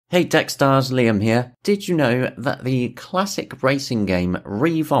Hey Techstars, Liam here. Did you know that the classic racing game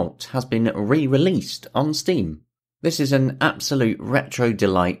Revolt has been re-released on Steam? This is an absolute retro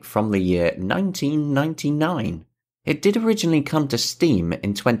delight from the year 1999. It did originally come to Steam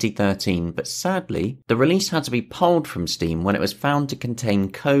in 2013, but sadly, the release had to be pulled from Steam when it was found to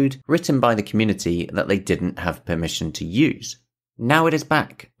contain code written by the community that they didn't have permission to use. Now it is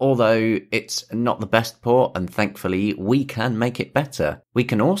back, although it's not the best port, and thankfully we can make it better. We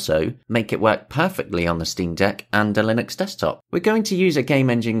can also make it work perfectly on the Steam Deck and a Linux desktop. We're going to use a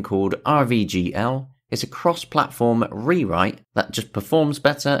game engine called RVGL. It's a cross-platform rewrite that just performs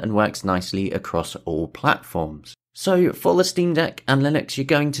better and works nicely across all platforms. So for the Steam Deck and Linux, you're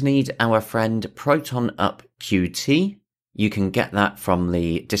going to need our friend Proton Up Qt. You can get that from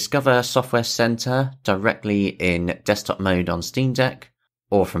the Discover Software Center directly in desktop mode on Steam Deck,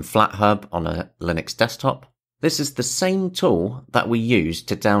 or from FlatHub on a Linux desktop. This is the same tool that we use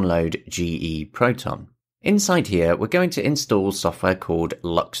to download GE Proton. Inside here, we're going to install software called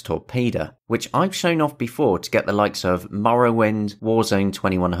Lux Torpeda, which I've shown off before to get the likes of Morrowind, Warzone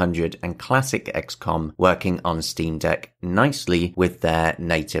 2100 and Classic XCOM working on Steam Deck nicely with their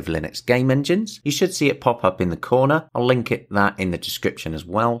native Linux game engines. You should see it pop up in the corner. I'll link that in the description as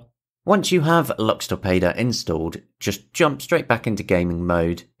well. Once you have Lux Torpeda installed, just jump straight back into gaming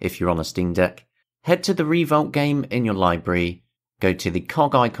mode if you're on a Steam Deck. Head to the Revolt game in your library. Go to the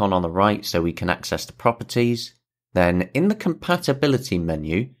cog icon on the right so we can access the properties. Then in the compatibility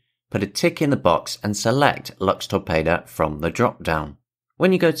menu, put a tick in the box and select Lux Torpeda from the drop-down.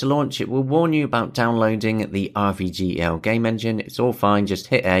 When you go to launch, it will warn you about downloading the RVGL game engine. It's all fine, just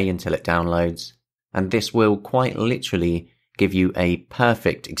hit A until it downloads. And this will quite literally give you a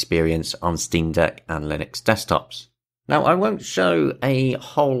perfect experience on Steam Deck and Linux desktops. Now, I won't show a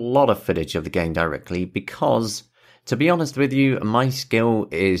whole lot of footage of the game directly because, to be honest with you, my skill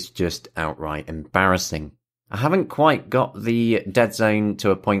is just outright embarrassing. I haven't quite got the dead zone to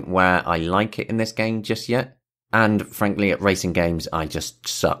a point where I like it in this game just yet. And frankly, at racing games, I just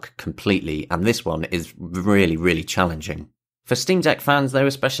suck completely. And this one is really, really challenging. For Steam Deck fans though,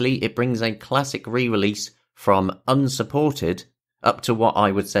 especially, it brings a classic re-release from unsupported up to what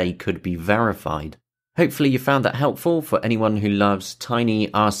I would say could be verified. Hopefully you found that helpful for anyone who loves tiny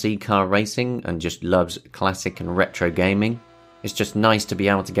RC car racing and just loves classic and retro gaming. It's just nice to be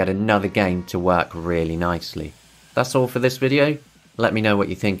able to get another game to work really nicely. That's all for this video. Let me know what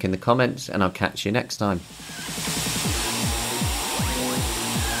you think in the comments and I'll catch you next time.